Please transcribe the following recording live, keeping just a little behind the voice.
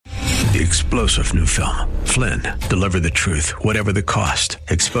the explosive new film, Flynn, Deliver the Truth, Whatever the Cost,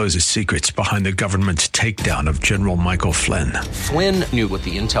 exposes secrets behind the government's takedown of General Michael Flynn. Flynn knew what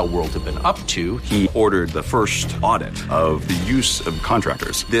the intel world had been up to. He ordered the first audit of the use of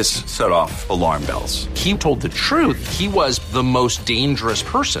contractors. This set off alarm bells. He told the truth. He was the most dangerous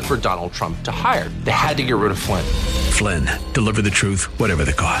person for Donald Trump to hire. They had to get rid of Flynn. Flynn, Deliver the Truth, Whatever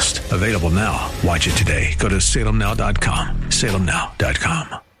the Cost. Available now. Watch it today. Go to salemnow.com.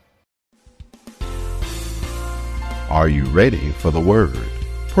 salemnow.com. Are you ready for the Word?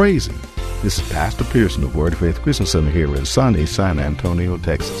 Praise Him. This is Pastor Pearson of Word of Faith Christian Center here in sunny San Antonio,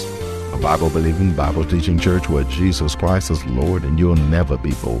 Texas. A Bible-believing, Bible-teaching church where Jesus Christ is Lord and you'll never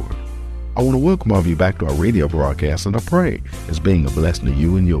be bored. I want to welcome all of you back to our radio broadcast, and I pray it's being a blessing to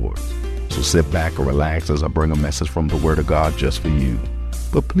you and yours. So sit back and relax as I bring a message from the Word of God just for you.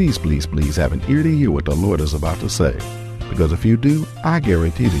 But please, please, please have an ear to hear what the Lord is about to say. Because if you do, I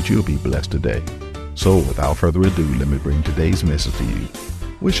guarantee that you'll be blessed today. So without further ado, let me bring today's message to you.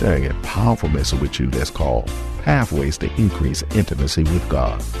 We're sharing a powerful message with you that's called Pathways to Increase Intimacy with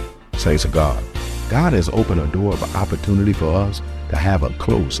God. Saints of God, God has opened a door of opportunity for us to have a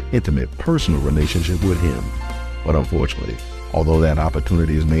close, intimate, personal relationship with Him. But unfortunately, although that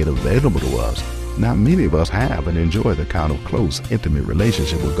opportunity is made available to us, not many of us have and enjoy the kind of close, intimate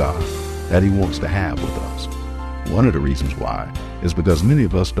relationship with God that He wants to have with us. One of the reasons why is because many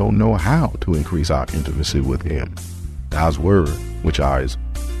of us don't know how to increase our intimacy with Him. God's Word, which is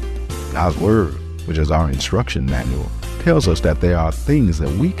our instruction manual, tells us that there are things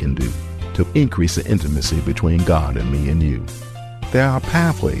that we can do to increase the intimacy between God and me and you. There are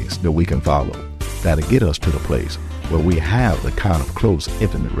pathways that we can follow that'll get us to the place where we have the kind of close,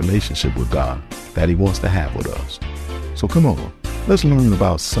 intimate relationship with God that He wants to have with us. So come on, let's learn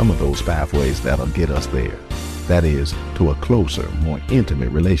about some of those pathways that'll get us there. That is, to a closer, more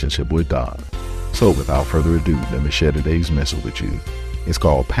intimate relationship with God. So without further ado, let me share today's message with you. It's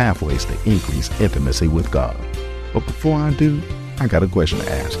called Pathways to Increase Intimacy with God. But before I do, I got a question to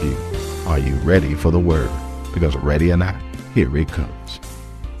ask you. Are you ready for the Word? Because ready or not, here it comes.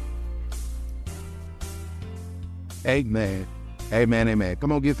 Amen. Amen, amen.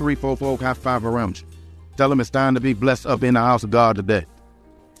 Come on, give 3, 4 folk high five around you. Tell them it's time to be blessed up in the house of God today.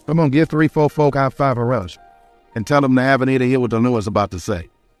 Come on, give 3, 4 folk high five around you. And tell them to have an ear to hear what the Lord's about to say.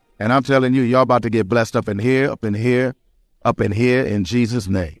 And I'm telling you, y'all about to get blessed up in here, up in here, up in here, in Jesus'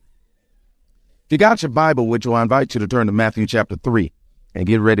 name. If you got your Bible with you, I invite you to turn to Matthew chapter 3 and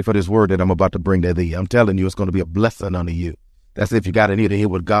get ready for this word that I'm about to bring to thee. I'm telling you, it's going to be a blessing unto you. That's if you got an ear to hear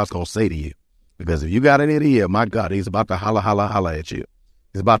what God's going to say to you. Because if you got an ear to hear, my God, He's about to holler at you.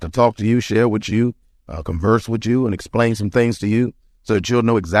 He's about to talk to you, share with you, converse with you, and explain some things to you so that you'll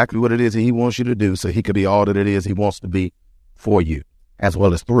know exactly what it is He wants you to do so He could be all that it is He wants to be for you, as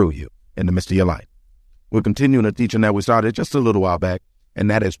well as through you in the midst of your life. We're continuing a teaching that we started just a little while back, and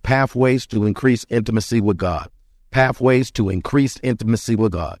that is pathways to increase intimacy with God. Pathways to increase intimacy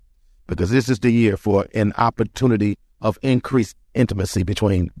with God. Because this is the year for an opportunity of increased intimacy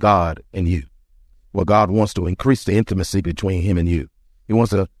between God and you. Well, God wants to increase the intimacy between Him and you. He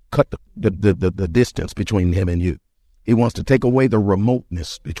wants to cut the distance between Him and you. He wants to take away the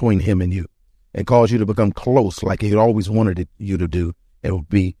remoteness between Him and you and cause you to become close like He always wanted you to do. It would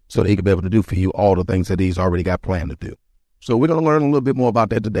be so that He could be able to do for you all the things that He's already got planned to do. So we're going to learn a little bit more about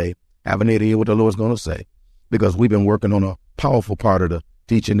that today. Have an ear to hear what the Lord's going to say, because we've been working on a powerful part of the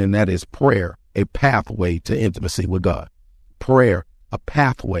teaching, and that is prayer, a pathway to intimacy with God. Prayer, a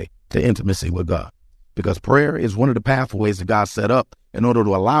pathway to intimacy with God. Because prayer is one of the pathways that God set up in order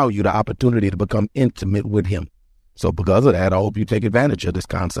to allow you the opportunity to become intimate with Him. So because of that, I hope you take advantage of this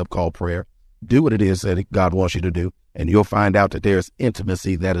concept called prayer. Do what it is that God wants you to do, and you'll find out that there's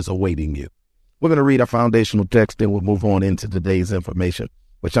intimacy that is awaiting you. We're going to read our foundational text, then we'll move on into today's information,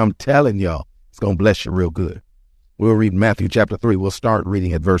 which I'm telling y'all, it's going to bless you real good. We'll read Matthew chapter 3. We'll start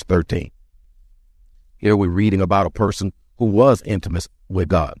reading at verse 13. Here we're reading about a person who was intimate with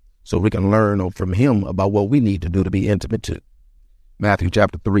God, so we can learn from him about what we need to do to be intimate too. Matthew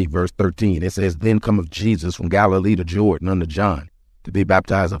chapter 3, verse 13, it says, Then cometh Jesus from Galilee to Jordan unto John to be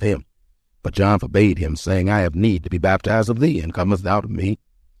baptized of him. But John forbade him, saying, I have need to be baptized of thee, and comest thou to me?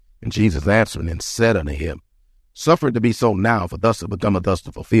 And Jesus answered and said unto him, Suffer it to be so now, for thus it becometh us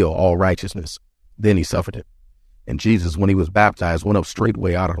to fulfill all righteousness. Then he suffered it. And Jesus, when he was baptized, went up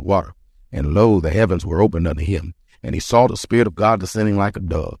straightway out of the water. And lo, the heavens were opened unto him. And he saw the Spirit of God descending like a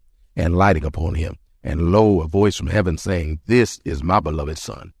dove, and lighting upon him. And lo, a voice from heaven saying, This is my beloved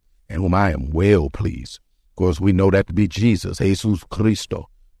Son, in whom I am well pleased. Of course, we know that to be Jesus, Jesus Christo,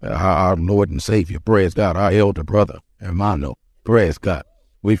 our Lord and Savior. Praise God, our elder brother, hermano. Praise God.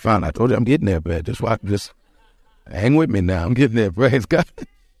 We found, I told you I'm getting there, man. Just hang with me now. I'm getting there, praise God.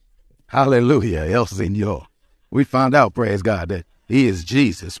 Hallelujah, El Señor. We found out, praise God, that he is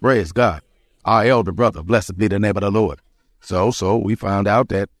Jesus, praise God, our elder brother. Blessed be the name of the Lord. So we found out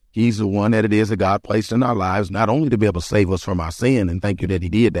that he's the one that it is that God placed in our lives, not only to be able to save us from our sin, and thank you that he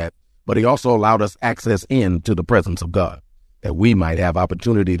did that, but he also allowed us access into the presence of God, that we might have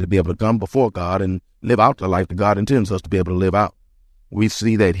opportunity to be able to come before God and live out the life that God intends us to be able to live out. We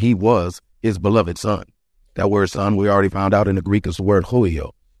see that he was his beloved son. That word son, we already found out in the Greek is the word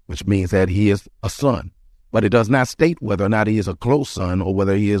huio, which means that he is a son. But it does not state whether or not he is a close son or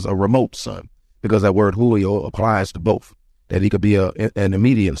whether he is a remote son, because that word huio applies to both, that he could be an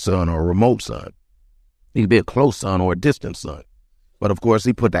immediate son or a remote son. He could be a close son or a distant son. But of course,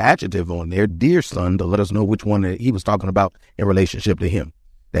 he put the adjective on there, dear son, to let us know which one that he was talking about in relationship to him,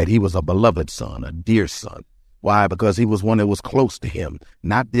 that he was a beloved son, a dear son. Why? Because he was one that was close to him,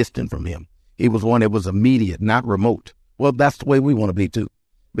 not distant from him. He was one that was immediate, not remote. Well, that's the way we want to be too,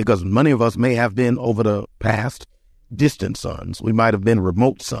 because many of us may have been over the past distant sons. We might have been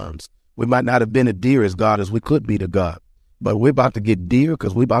remote sons. We might not have been as dear as God as we could be to God, but we're about to get dear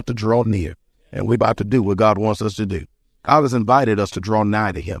because we're about to draw near, and we're about to do what God wants us to do. God has invited us to draw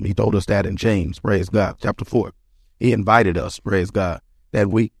nigh to him. He told us that in James, praise God, chapter 4. He invited us, praise God, that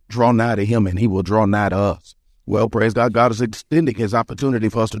we draw nigh to him and he will draw nigh to us. Well, praise God, God is extending his opportunity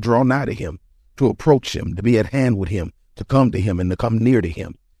for us to draw nigh to him, to approach him, to be at hand with him, to come to him and to come near to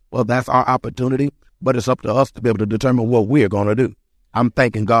him. Well, that's our opportunity, but it's up to us to be able to determine what we're going to do. I'm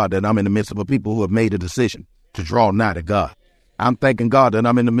thanking God that I'm in the midst of a people who have made a decision to draw nigh to God. I'm thanking God that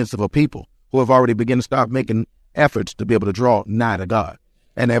I'm in the midst of a people who have already begun to start making efforts to be able to draw nigh to God,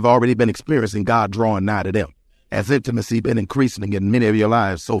 and have already been experiencing God drawing nigh to them. As intimacy been increasing in many of your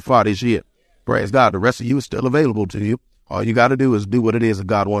lives so far this year, praise God, the rest of you is still available to you. All you got to do is do what it is that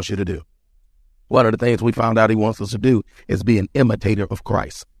God wants you to do. One of the things we found out he wants us to do is be an imitator of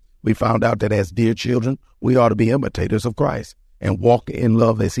Christ. We found out that as dear children, we ought to be imitators of Christ and walk in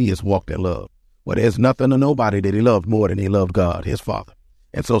love as he has walked in love. Well, there's nothing or nobody that he loved more than he loved God, his Father.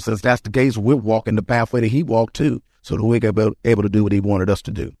 And so since that's the case, we're walking the pathway that he walked to, so that we're able to do what he wanted us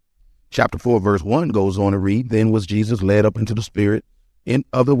to do. Chapter 4, verse 1 goes on to read, then was Jesus led up into the spirit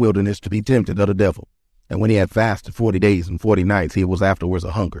of the wilderness to be tempted of the devil. And when he had fasted 40 days and 40 nights, he was afterwards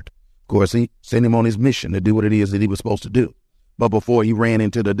a-hungered. Of course, he sent him on his mission to do what it is that he was supposed to do. But before he ran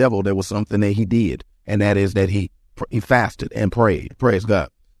into the devil, there was something that he did, and that is that he fasted and prayed. Praise God.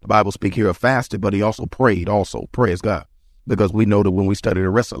 The Bible speaks here of fasted, but he also prayed also. Praise God. Because we know that when we study the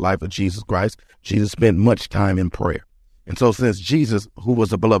rest of the life of Jesus Christ, Jesus spent much time in prayer. And so since Jesus, who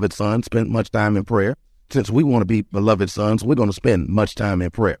was a beloved son, spent much time in prayer, since we want to be beloved sons, we're going to spend much time in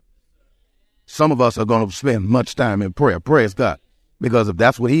prayer. Some of us are going to spend much time in prayer. Praise God. Because if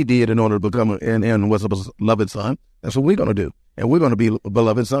that's what he did in order to become and was a beloved son, that's what we're going to do. And we're going to be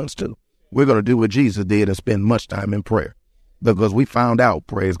beloved sons too. We're going to do what Jesus did and spend much time in prayer. Because we found out,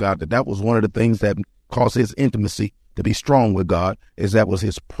 praise God, that was one of the things that caused his intimacy to be strong with God, is that was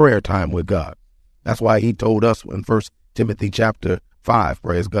his prayer time with God. That's why he told us in 1 Timothy chapter 5,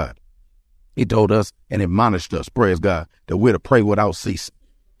 praise God. He told us and admonished us, praise God, that we're to pray without ceasing.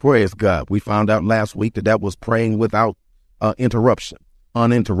 Praise God. We found out last week that was praying without interruption,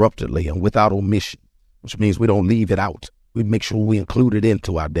 uninterruptedly and without omission, which means we don't leave it out. We make sure we include it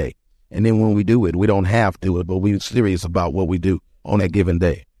into our day. And then when we do it, we don't have to do it, but we're serious about what we do on that given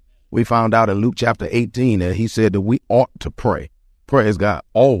day. We found out in Luke chapter 18 that he said that we ought to pray. Praise God,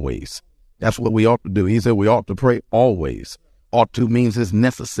 always. That's what we ought to do. He said we ought to pray always. Ought to means it's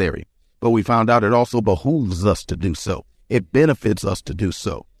necessary. But we found out it also behooves us to do so. It benefits us to do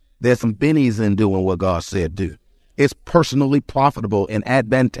so. There's some bennies in doing what God said do. It's personally profitable and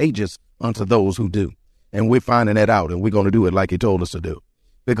advantageous unto those who do. And we're finding that out, and we're going to do it like he told us to do.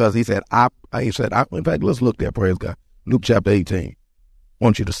 Because he said, in fact, let's look there, praise God. Luke chapter 18. I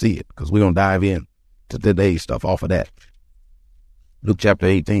want you to see it, because we're going to dive in to today's stuff off of that. Luke chapter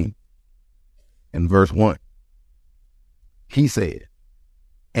 18 and verse 1. He said,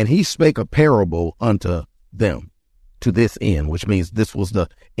 and he spake a parable unto them to this end, which means this was the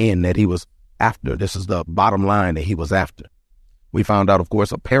end that he was after. This is the bottom line that he was after. We found out, of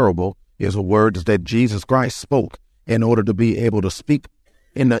course, a parable is a word that Jesus Christ spoke in order to be able to speak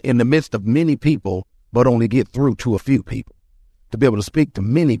in the midst of many people, but only get through to a few people. To be able to speak to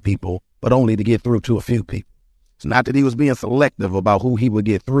many people, but only to get through to a few people. It's not that he was being selective about who he would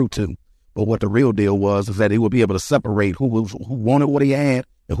get through to, but what the real deal was is that he would be able to separate who wanted what he had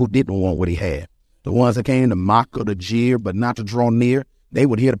and who didn't want what he had. The ones that came to mock or to jeer, but not to draw near, they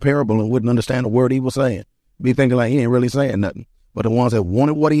would hear the parable and wouldn't understand the word he was saying. Be thinking like he ain't really saying nothing. But the ones that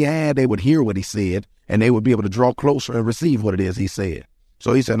wanted what he had, they would hear what he said, and they would be able to draw closer and receive what it is he said.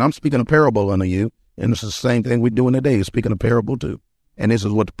 So he said, I'm speaking a parable unto you, and this is the same thing we're doing today, speaking a parable too. And this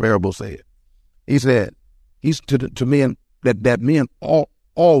is what the parable said. He said, he's to men that men ought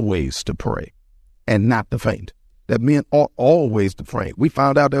always to pray and not to faint. That men ought always to pray. We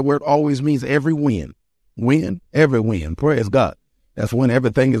found out that word always means every win. Win, every win. Praise God. That's when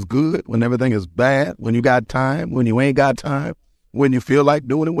everything is good, when everything is bad, when you got time, when you ain't got time, when you feel like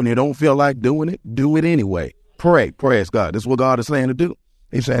doing it, when you don't feel like doing it, do it anyway. Pray, praise God. This is what God is saying to do.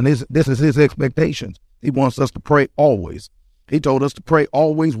 He's saying this is his expectations. He wants us to pray always. He told us to pray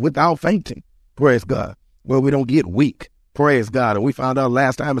always without fainting. Praise God. Well, we don't get weak. Praise God. And we found out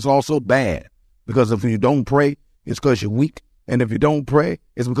last time it's also bad, because if you don't pray, it's because you're weak. And if you don't pray,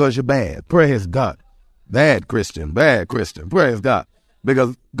 it's because you're bad. Praise God. Bad Christian. Praise God.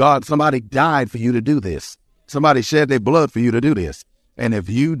 Because God, somebody died for you to do this. Somebody shed their blood for you to do this. And if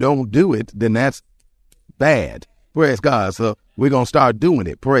you don't do it, then that's bad. Praise God. So we're going to start doing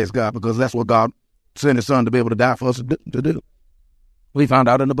it. Praise God. Because that's what God sent his son to be able to die for us to do. We found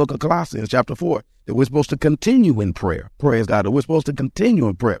out in the book of Colossians chapter 4 that we're supposed to continue in prayer. Praise God. That we're supposed to continue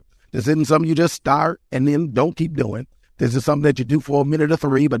in prayer. This isn't something you just start and then don't keep doing. This is something that you do for a minute or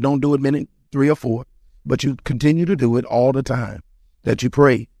 3, but don't do it minute 3 or 4. But you continue to do it all the time. That you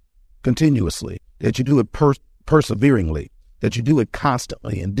pray continuously. That you do it perseveringly. That you do it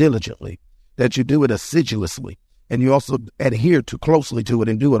constantly and diligently. That you do it assiduously. And you also adhere closely to it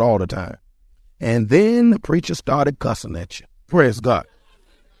and do it all the time. And then the preacher started cussing at you. Praise God.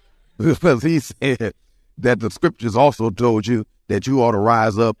 Because he said that the scriptures also told you that you ought to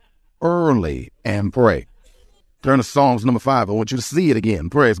rise up early and pray. Turn to Psalms number 5. I want you to see it again.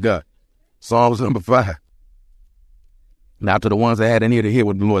 Praise God. Psalms number 5. Now, to the ones that had an ear to hear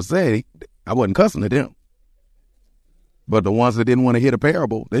what the Lord said, I wasn't cussing at them. But the ones that didn't want to hear the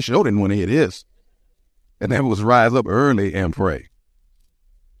parable, they sure didn't want to hear this. And that was rise up early and pray.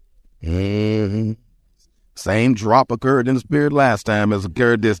 Same drop occurred in the spirit last time as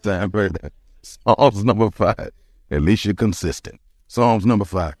occurred this time. Psalms number 5. At least you're consistent. Psalms number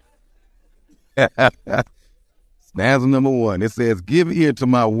 5. Stanza number 1. It says, give ear to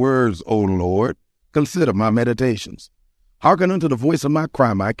my words, O Lord. Consider my meditations. Hearken unto the voice of my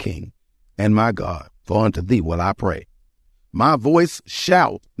cry, my King and my God, for unto thee will I pray. My voice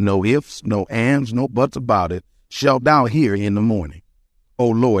shout, no ifs, no ands, no buts about it, shalt thou hear in the morning. O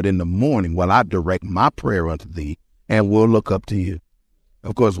Lord, in the morning will I direct my prayer unto thee, and will look up to you.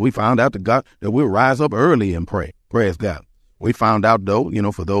 Of course, we found out that we'll rise up early and pray. Praise God. We found out, though,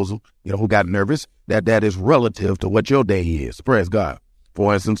 for those who got nervous, that is relative to what your day is. Praise God.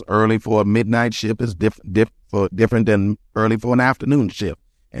 For instance, early for a midnight shift is different than early for an afternoon shift.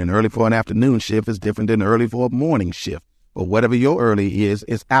 And early for an afternoon shift is different than early for a morning shift. But whatever your early is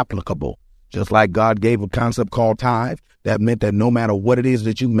applicable. Just like God gave a concept called tithe, that meant that no matter what it is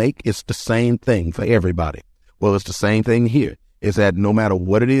that you make, it's the same thing for everybody. Well, it's the same thing here. It's that no matter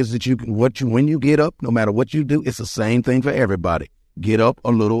what it is that when you get up, no matter what you do, it's the same thing for everybody. Get up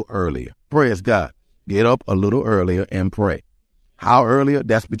a little earlier. Praise God. Get up a little earlier and pray. How earlier?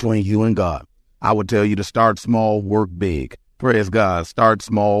 That's between you and God. I would tell you to start small, work big. Praise God. Start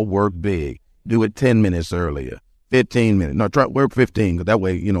small, work big. Do it 10 minutes earlier, 15 minutes. No, try work 15, because that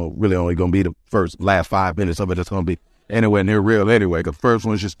way, really only going to be the last 5 minutes of it. It's going to be anywhere near real anyway, because the first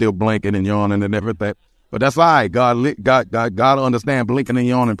one's you're still blinking and yawning and everything. But that's all right. God will understand blinking and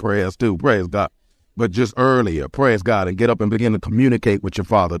yawning prayers too. Praise God. But just earlier, praise God, and get up and begin to communicate with your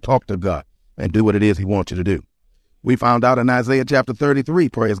Father. Talk to God and do what it is he wants you to do. We found out in Isaiah chapter 33,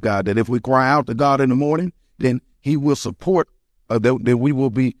 praise God, that if we cry out to God in the morning, then he will support, he will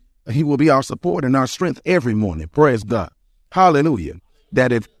be our support and our strength every morning. Praise God. Hallelujah.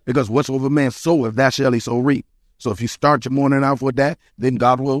 Because whatsoever man soweth, that shall he so reap. So if you start your morning out with that, then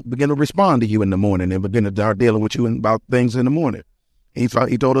God will begin to respond to you in the morning and begin to start dealing with you about things in the morning. He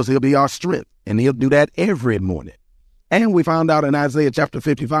told us he'll be our strength, and he'll do that every morning. And we found out in Isaiah chapter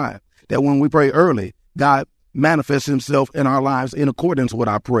 55 that when we pray early, God manifests himself in our lives in accordance with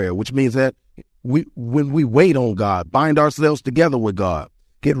our prayer, which means that when we wait on God, bind ourselves together with God,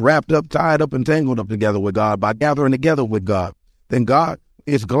 get wrapped up, tied up, and tangled up together with God by gathering together with God, then God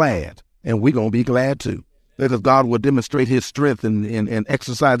is glad, and we're going to be glad too. Because God will demonstrate his strength and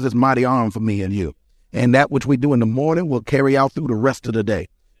exercise his mighty arm for me and you. And that which we do in the morning will carry out through the rest of the day.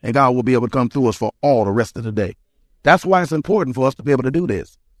 And God will be able to come through us for all the rest of the day. That's why it's important for us to be able to do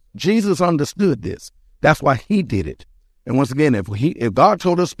this. Jesus understood this. That's why he did it. And once again, if God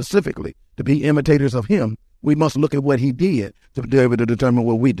told us specifically to be imitators of him, we must look at what he did to be able to determine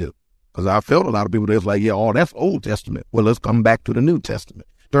what we do. Because I felt a lot of people that's like, yeah, oh, that's Old Testament. Well, let's come back to the New Testament.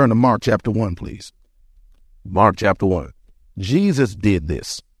 Turn to Mark chapter 1, please. Mark chapter 1. Jesus did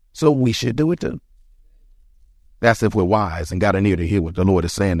this, so we should do it too. That's if we're wise and got an ear to hear what the Lord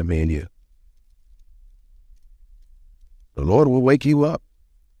is saying to me and you. The Lord will wake you up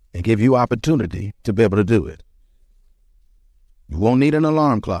and give you opportunity to be able to do it. You won't need an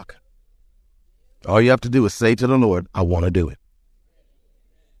alarm clock. All you have to do is say to the Lord, I want to do it.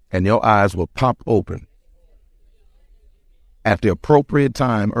 And your eyes will pop open at the appropriate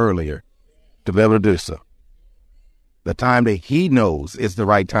time earlier to be able to do so. The time that he knows is the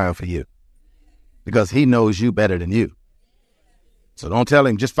right time for you because he knows you better than you. So don't tell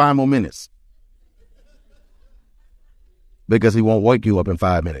him just 5 more minutes because he won't wake you up in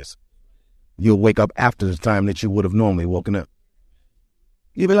 5 minutes. You'll wake up after the time that you would have normally woken up.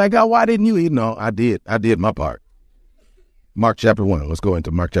 You'll be like, oh, why didn't you? No, I did. I did my part. Mark chapter 1. Let's go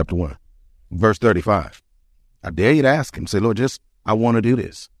into Mark chapter 1, verse 35. I dare you to ask him. Say, Lord, I want to do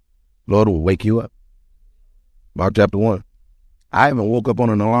this. Lord will wake you up. Mark chapter 1. I haven't woke up on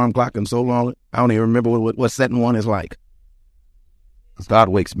an alarm clock in so long, I don't even remember what setting one is like. God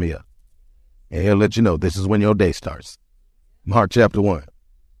wakes me up. And he'll let you know this is when your day starts. Mark chapter 1.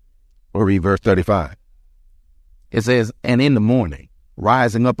 We'll read verse 35. It says, and in the morning,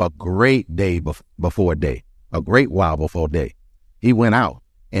 rising up a great day before day, a great while before day, he went out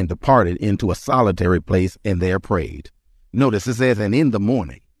and departed into a solitary place and there prayed. Notice it says, and in the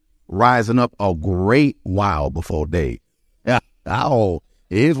morning, rising up a great while before day. Oh,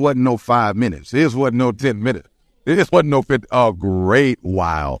 it wasn't no 5 minutes. It wasn't no 10 minutes. It wasn't no 50, a great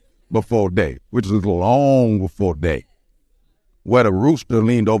while before day, which is long before day. Where the rooster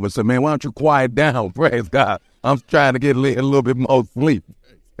leaned over and said, man, why don't you quiet down? Praise God. I'm trying to get a little bit more sleep.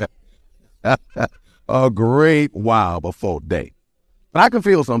 A great while before day. But I can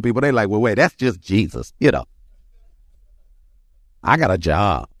feel some people, they like, well, wait, that's just Jesus. You know, I got a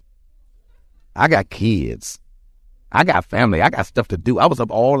job. I got kids. I got family. I got stuff to do. I was up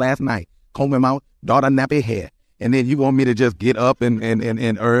all last night combing my daughter nappy hair. And then you want me to just get up and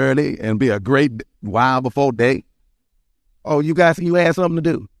early and be a great while before day? Oh, you had something to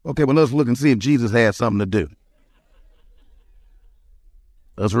do. Okay, well, let's look and see if Jesus had something to do.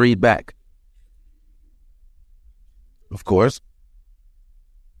 Let's read back. Of course,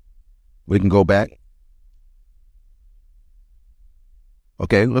 we can go back.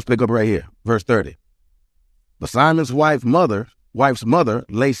 Okay, let's pick up right here. Verse 30. But Simon's wife's mother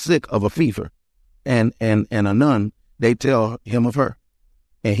lay sick of a fever, and a nun, they tell him of her.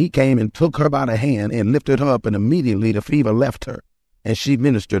 And he came and took her by the hand and lifted her up, and immediately the fever left her, and she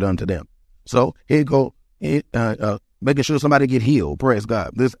ministered unto them. So here go, making sure somebody get healed. Praise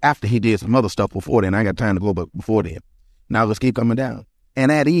God. This after he did some other stuff before then. I ain't got time to go before then. Now let's keep coming down.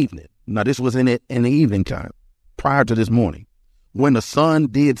 And at evening, now this was in the evening time, prior to this morning, when the sun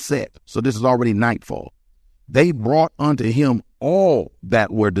did set, so this is already nightfall, they brought unto him all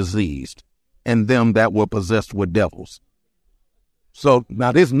that were diseased and them that were possessed with devils. So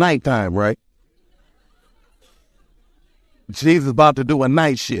now this nighttime, right? Jesus is about to do a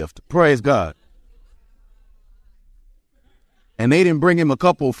night shift. Praise God. And they didn't bring him a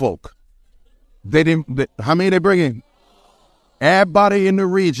couple of folk. How many they bring him? Everybody in the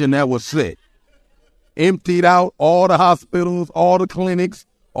region that was sick. Emptied out all the hospitals, all the clinics,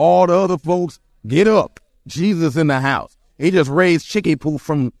 all the other folks. Get up. Jesus in the house. He just raised Chicky Poo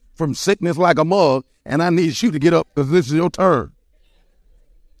from sickness like a mug, and I need you to get up because this is your turn.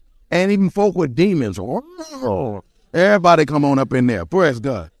 And even folk with demons. Everybody come on up in there. Praise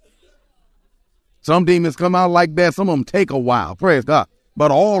God. Some demons come out like that. Some of them take a while. Praise God.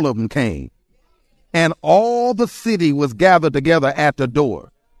 But all of them came. And all the city was gathered together at the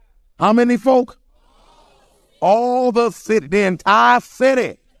door. How many folk? All the city, the entire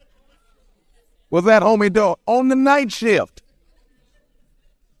city was at homie door on the night shift.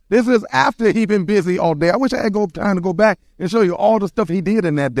 This is after he been busy all day. I wish I had time to go back and show you all the stuff he did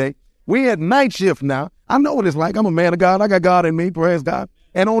in that day. We at night shift now. I know what it's like. I'm a man of God. I got God in me. Praise God.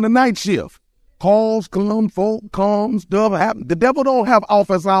 And on the night shift, calls come, folk comes, stuff happen. The devil don't have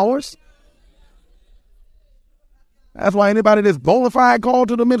office hours. That's why anybody that's bona fide called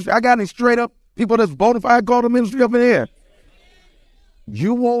to the ministry, I got any straight up people that's bona fide called to the ministry up in here.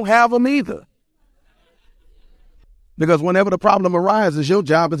 You won't have them either. Because whenever the problem arises, your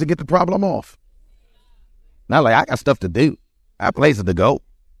job is to get the problem off. Not like I got stuff to do. I have places to go.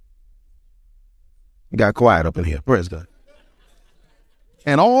 It got quiet up in here. Praise God.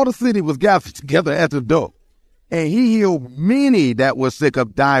 And all the city was gathered together at the door. And he healed many that were sick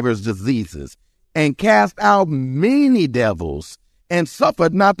of divers diseases, and cast out many devils, and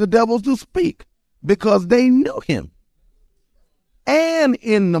suffered not the devils to speak, because they knew him. And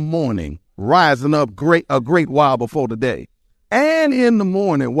in the morning, rising up a great while before the day. And in the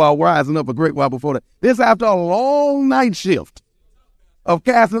morning, while rising up a great while before the day. This after a long night shift of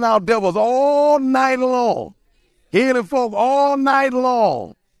casting out devils all night long, healing folk all night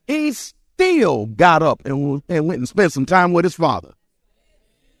long. He still got up and went and spent some time with his Father.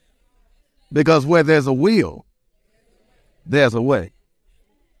 Because where there's a will, there's a way.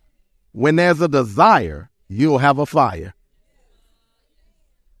 When there's a desire, you'll have a fire.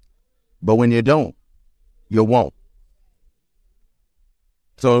 But when you don't, you won't.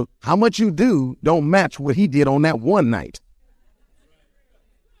 So how much you do don't match what he did on that one night.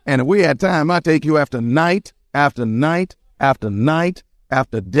 And if we had time, I'd take you after night, after night, after night,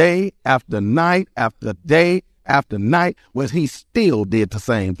 after day, after night, after day, after night, where he still did the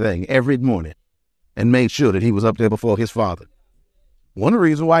same thing every morning and made sure that he was up there before his Father. One of the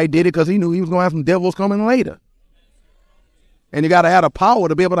reasons why he did it, because he knew he was going to have some devils coming later. And you got to have the power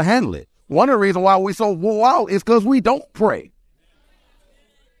to be able to handle it. One of the reasons why we so wore out is because we don't pray.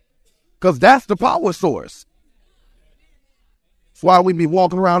 Because that's the power source. That's why we be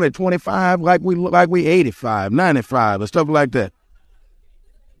walking around at 25 like we look like we 85, 95 and stuff like that.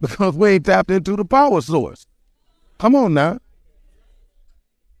 Because we ain't tapped into the power source. Come on now.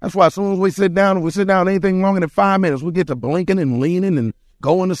 That's why as soon as we sit down anything longer than 5 minutes, we get to blinking and leaning and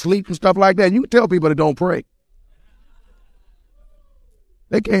going to sleep and stuff like that. You can tell people that don't pray.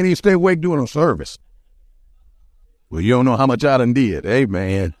 They can't even stay awake during a service. Well, you don't know how much I done did. Hey,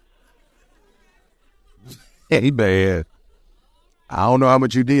 man. Hey, man. I don't know how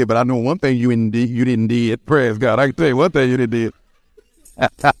much you did, but I know one thing you didn't did. Praise God. I can tell you one thing you didn't did.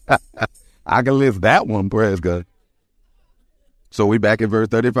 I can list that one. Praise God. So we back at verse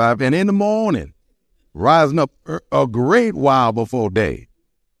 35. And in the morning, rising up a great while before day,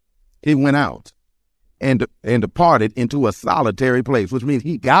 he went out and departed into a solitary place, which means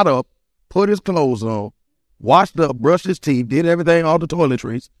he got up, put his clothes on, washed up, brushed his teeth, did everything, all the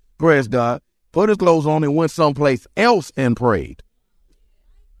toiletries, praise God, put his clothes on and went someplace else and prayed.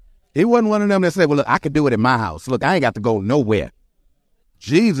 He wasn't one of them that said, well, look, I could do it in my house. Look, I ain't got to go nowhere.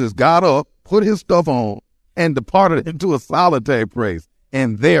 Jesus got up, put his stuff on, and departed into a solitary place,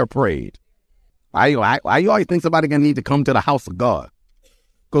 and there prayed. Why you always think somebody gonna need to come to the house of God?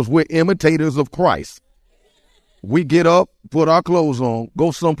 Because we're imitators of Christ. We get up, put our clothes on, go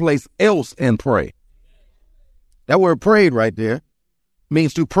someplace else and pray. That word prayed right there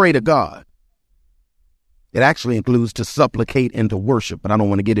means to pray to God. It actually includes to supplicate and to worship, but I don't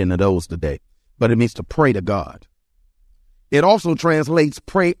want to get into those today. But it means to pray to God. It also translates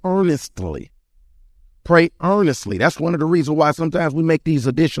pray earnestly. Pray earnestly. That's one of the reasons why sometimes we make these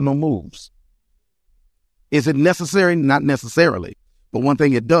additional moves. Is it necessary? Not necessarily. But one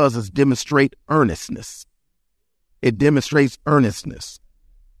thing it does is demonstrate earnestness. It demonstrates earnestness.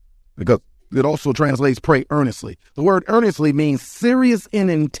 Because it also translates pray earnestly. The word earnestly means serious in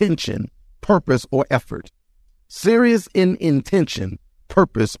intention, purpose, or effort. Serious in intention,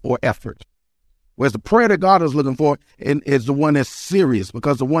 purpose, or effort. Whereas the prayer that God is looking for is the one that's serious,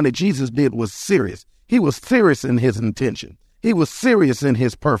 because the one that Jesus did was serious. He was serious in his intention. He was serious in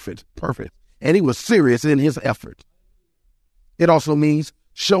his perfect, and he was serious in his effort. It also means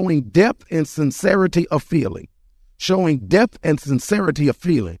showing depth and sincerity of feeling. Showing depth and sincerity of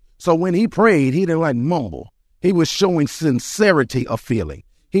feeling. So when he prayed, he didn't like mumble. He was showing sincerity of feeling.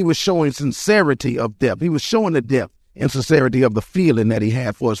 He was showing sincerity of depth. He was showing the depth and sincerity of the feeling that he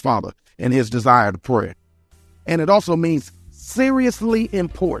had for his Father and his desire to pray. And it also means seriously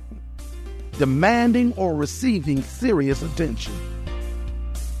important, demanding or receiving serious attention.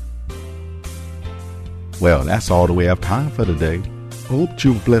 Well, that's all that we have time for today. Hope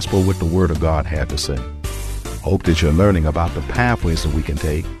you're blessed with what the Word of God had to say. Hope that you're learning about the pathways that we can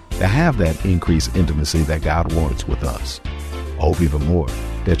take to have that increased intimacy that God wants with us. Hope even more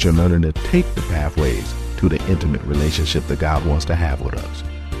that you're learning to take the pathways to the intimate relationship that God wants to have with us,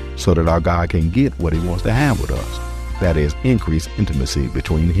 so that our God can get what he wants to have with us. That is, increased intimacy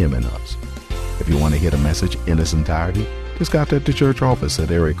between him and us. If you want to hear the message in its entirety, just contact the church office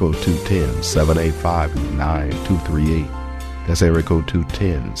at area code 210-785-9238. That's area code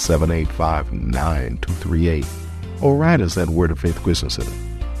 210-785-9238. Or write us at Word of Faith Christian Center,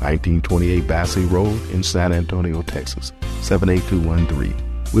 1928 Basse Road in San Antonio, Texas, 78213.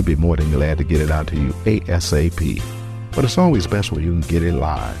 We'd be more than glad to get it out to you ASAP. But it's always best when you can get it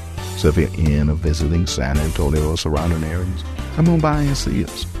live. So if you're in or visiting San Antonio or surrounding areas, come on by and see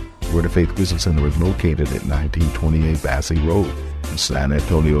us. Word of Faith Christian Center is located at 1928 Basse Road in San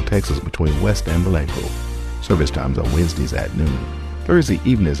Antonio, Texas, between West and Blanco. Service times are Wednesdays at noon, Thursday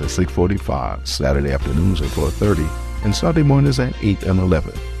evenings at 6:45, Saturday afternoons at 4:30, and Sunday mornings at 8 and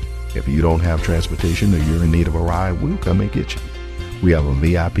 11. If you don't have transportation or you're in need of a ride, we'll come and get you. We have a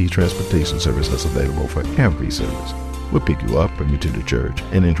VIP transportation service that's available for every service. We'll pick you up, bring you to the church,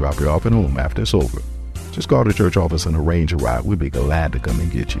 and then drop you off at home after it's over. Just call the church office and arrange a ride. We'll be glad to come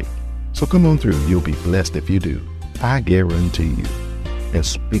and get you. So come on through. You'll be blessed if you do. I guarantee you. And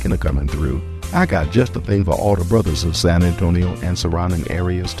speaking of coming through, I got just the thing for all the brothers of San Antonio and surrounding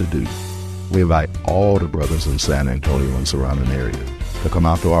areas to do. We invite all the brothers in San Antonio and surrounding areas to come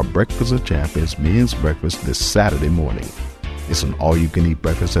out to our Breakfast of Champions men's breakfast this Saturday morning. It's an all-you-can-eat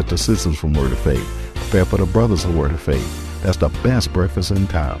breakfast at the Sisters from Word of Faith, prepared for the brothers of Word of Faith. That's the best breakfast in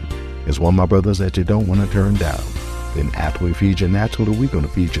town. It's one of my brothers that you don't want to turn down. Then after we feed you naturally, we're going to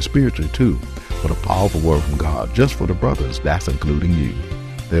feed you spiritually too, with a powerful word from God, just for the brothers, that's including you.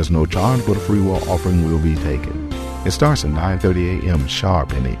 There's no charge, but a free will offering will be taken. It starts at 9:30 a.m.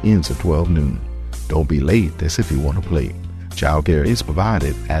 sharp and it ends at 12 noon. Don't be late, that's if you want to play. Childcare is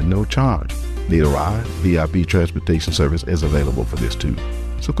provided at no charge. Need a ride? VIP transportation service is available for this too.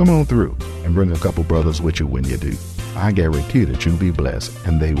 So come on through and bring a couple brothers with you when you do. I guarantee that you'll be blessed,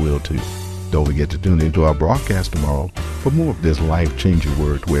 and they will too. Don't forget to tune into our broadcast tomorrow for more of this life-changing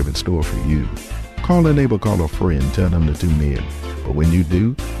word we have in store for you. Call a neighbor, call a friend, tell them to tune in. But when you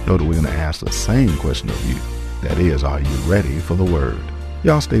do, know that we're going to ask the same question of you. That is, are you ready for the word?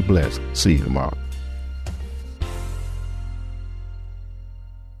 Y'all stay blessed. See you tomorrow.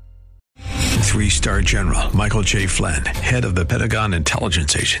 3-star General Michael J. Flynn, head of the Pentagon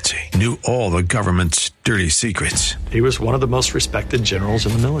Intelligence Agency, knew all the government's dirty secrets. He was one of the most respected generals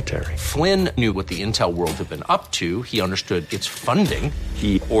in the military. Flynn knew what the intel world had been up to. He understood its funding.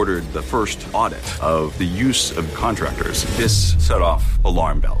 He ordered the first audit of the use of contractors. This set off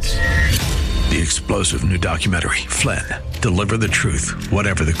alarm bells. The explosive new documentary, Flynn, Deliver the Truth,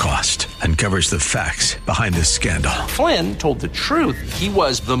 Whatever the Cost, uncovers the facts behind this scandal. Flynn told the truth. He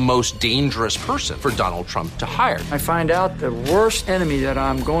was the most dangerous person for Donald Trump to hire. I find out the worst enemy that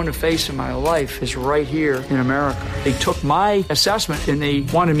I'm going to face in my life is right here in America. They took my assessment and they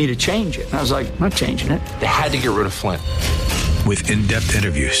wanted me to change it. And I was like, I'm not changing it. They had to get rid of Flynn. With in-depth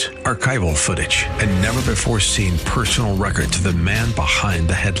interviews, archival footage, and never-before-seen personal records of the man behind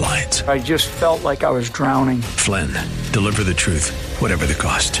the headlines. I just felt like I was drowning. Flynn, Deliver the Truth, Whatever the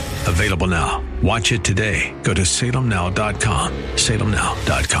Cost. Available now. Watch it today. Go to salemnow.com.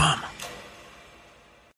 salemnow.com.